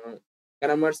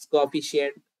Cramer's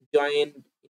coefficient, joint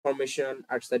information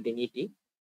uncertainty.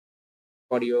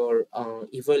 For your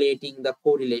evaluating the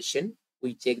correlation,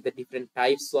 we check the different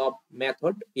types of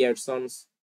method, Pearson's,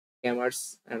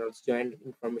 Cramer's, and also joint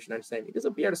information uncertainty.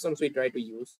 So Pearson's we try to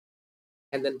use,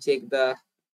 and then check the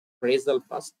result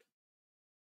first.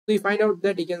 So you find out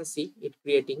that you can see it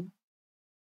creating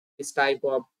this type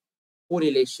of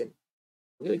correlation.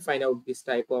 Okay, we find out this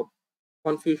type of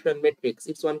confusion matrix.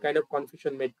 It's one kind of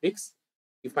confusion matrix.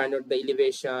 You find out the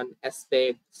elevation,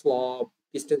 aspect, slope,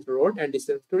 distance to road, and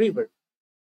distance to river.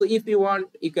 So if you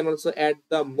want, you can also add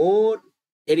the more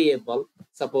variable.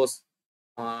 Suppose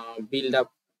build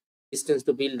up, distance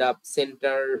to build up,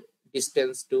 center,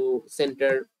 distance to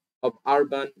center of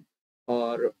urban,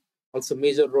 or also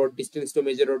major road, distance to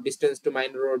minor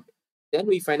road. Then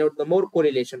we find out the more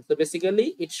correlation. So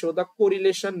basically, it shows the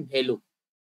correlation value.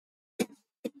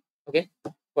 Okay,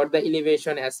 for the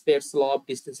elevation, aspect, slope,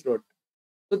 distance, road.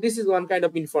 So this is one kind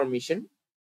of information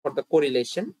for the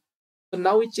correlation. So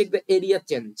now we check the area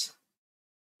change.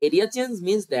 Area change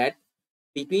means that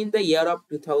between the year of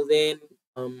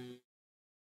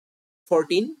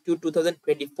 2014 to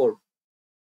 2024,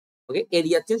 okay,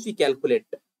 area change we calculate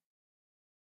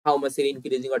how much it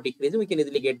increasing or decreasing. We can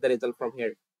easily get the result from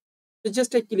here. So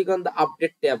just I click on the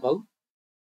update table.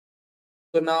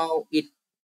 So now it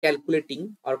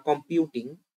calculating or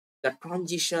computing the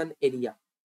transition area.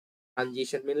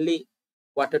 Transition mainly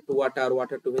water to water,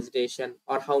 water to vegetation,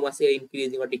 or how much air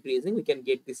increasing or decreasing. We can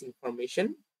get this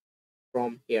information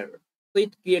from here. So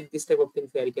it creates this type of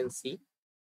things here you can see.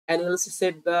 And we also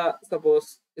set the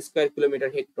suppose square kilometer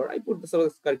hectare. I put the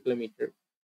suppose square kilometer.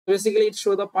 So basically it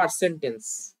show the percentage.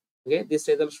 Okay, this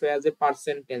result show as a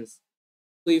percentage.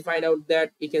 So we find out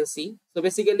that you can see. So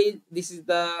basically this is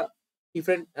the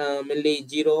different mainly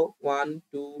 0, 1,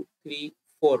 2, 3,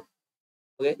 4.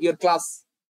 Okay, your class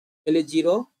mainly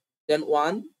 0, then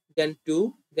 1, then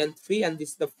 2, then 3, and this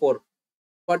is the 4.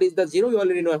 What is the 0? We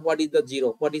already know what is the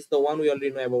 0. What is the 1? We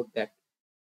already know about that.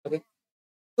 Okay.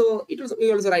 So it was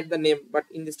we also write the name, but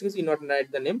in this case we not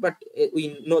write the name, but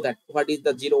we know that what is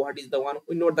the 0, what is the 1.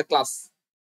 We know the class.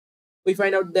 We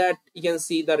find out that you can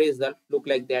see the result look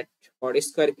like that for a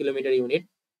square kilometer unit,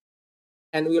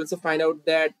 and we also find out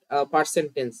that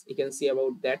percentage you can see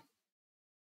about that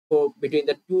for between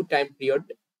the two time period.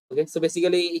 Okay, so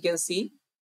basically you can see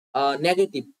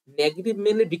negative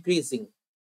mainly decreasing.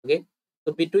 Okay,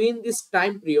 so between this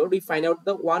time period we find out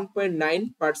the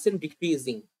 1.9%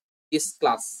 decreasing this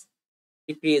class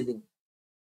decreasing.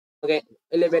 Okay,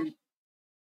 11,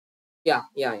 yeah,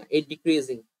 it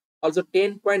decreasing. Also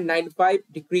 10.95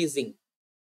 decreasing.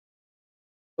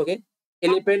 Okay,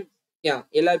 11, yeah,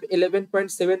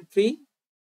 11.73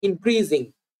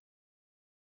 increasing.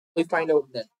 We find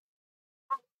out that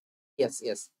yes.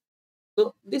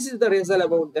 So this is the result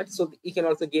about that. So you can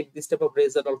also get this type of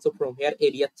result also from here,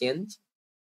 area change.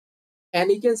 And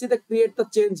you can see the create the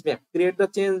change map. Create the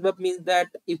change map means that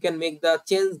you can make the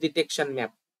change detection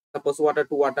map. Suppose water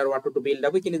to water, water to build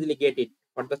up, we can easily get it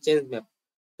for the change map.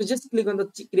 So just click on the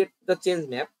create the change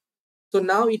map. So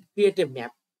now it create a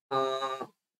map.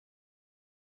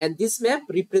 And this map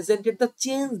represented the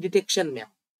change detection map.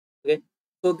 Okay.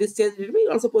 So this change is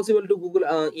also possible to Google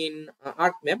in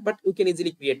ArcMap, but we can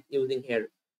easily create using here.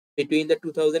 Between the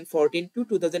 2014 to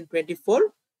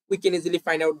 2024, we can easily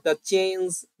find out the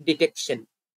change detection.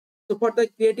 So for the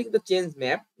creating the change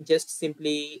map, just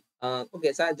simply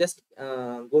okay. So I just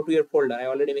go to your folder. I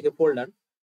already make a folder.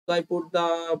 So I put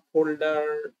the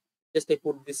folder. Just I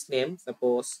put this name.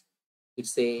 Suppose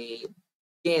it's a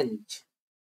change.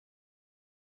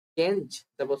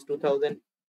 Suppose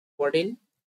 2014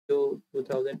 to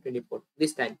 2024.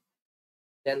 This time,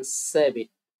 then save it.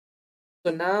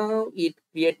 So now it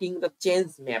creating the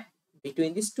change map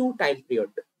between these two time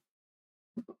period.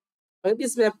 And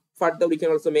this map further we can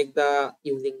also make the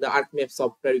using the ArcMap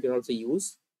software. You can also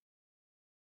use.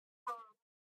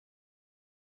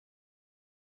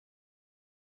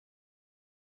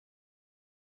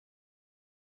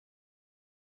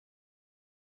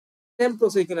 Same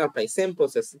process you can apply. Same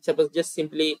process. Suppose just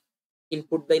simply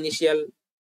input the initial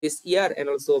this year and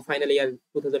also final year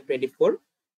 2024.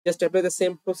 Just apply the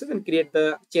same process and create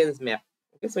the change map.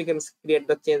 Okay, so you can create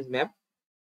the change map.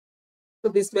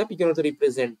 So this map you can also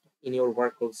represent in your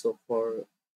work also for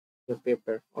your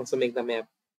paper. Also make the map.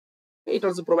 It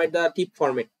also provide the tip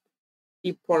format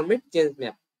change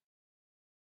map.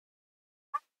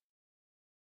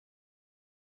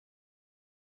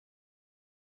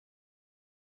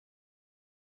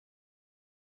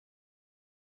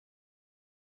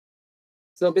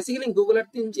 So basically in Google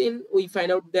Earth Engine, we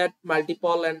find out that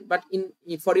multiple but in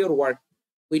for your work,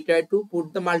 we try to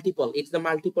put the multiple. It's the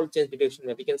multiple change detection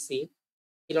map. You can see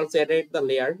it also added the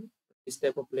layer. This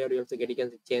type of layer you also get. You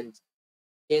can see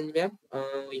change map.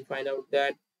 We find out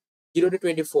that 0 to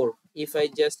 24. If I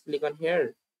just click on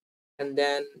here and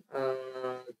then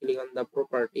click on the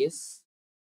properties,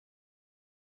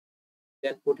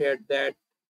 then put here that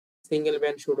single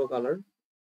band pseudo color.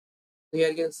 Here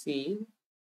you can see.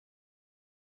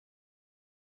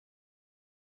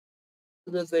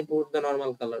 Just I put the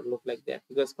normal color look like that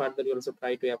because further we also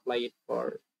try to apply it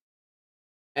for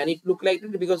and it look like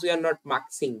that because we are not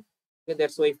maxing. Okay,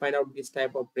 that's why I find out this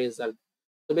type of result.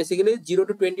 So basically 0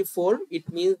 to 24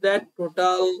 it means that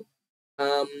total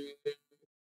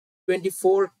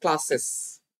 24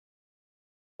 classes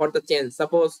for the change.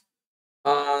 Suppose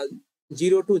uh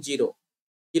 0 to 0,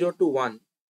 0 to 1,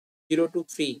 0 to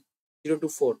 3, 0 to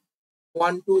 4,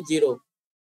 1 to 0,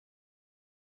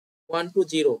 1 to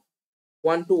 0,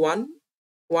 1 to 1,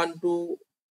 1 to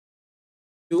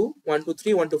 2, 1 to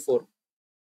 3, 1 to 4.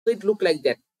 So it look like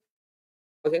that.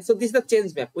 Okay, so this is the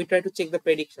change map. We try to check the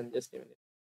prediction just a minute.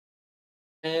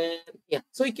 And yeah,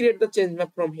 so we create the change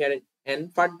map from here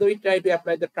and further we try to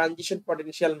apply the transition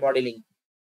potential modeling.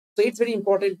 So it's very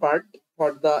important part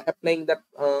for the applying the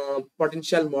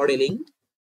potential modeling.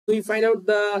 So we find out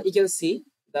the you can see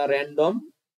the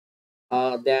random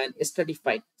then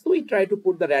stratified. So we try to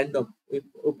put the random. We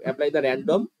apply the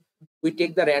random. We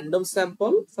take the random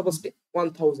sample. Suppose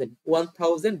 1,000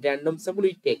 random sample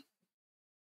we take.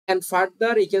 And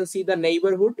further, you can see the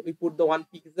neighborhood. We put the 1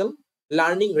 pixel.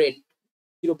 Learning rate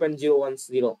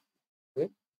 0.010. Okay,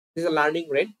 this is a learning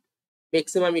rate.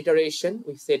 Maximum iteration,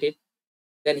 we set it.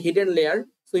 Then hidden layer,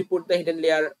 so we put the hidden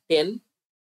layer 10.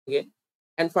 Okay,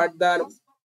 and further,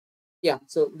 yeah,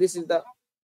 so this is the,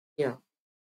 yeah,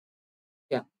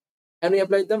 and we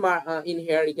apply the in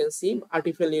here. You can see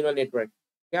artificial neural network.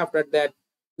 Okay, after that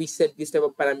we set this type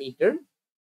of parameter.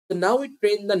 So now we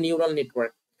train the neural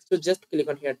network. So just click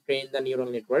on here, train the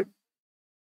neural network.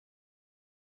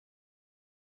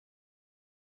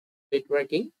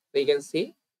 Networking, so you can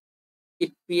see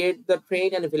it create the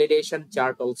train and validation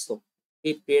chart also.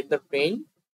 It create the train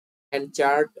and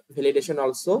chart validation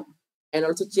also, and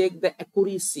also check the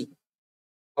accuracy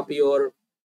of your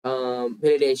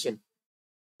validation.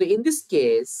 So in this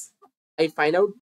case, I find out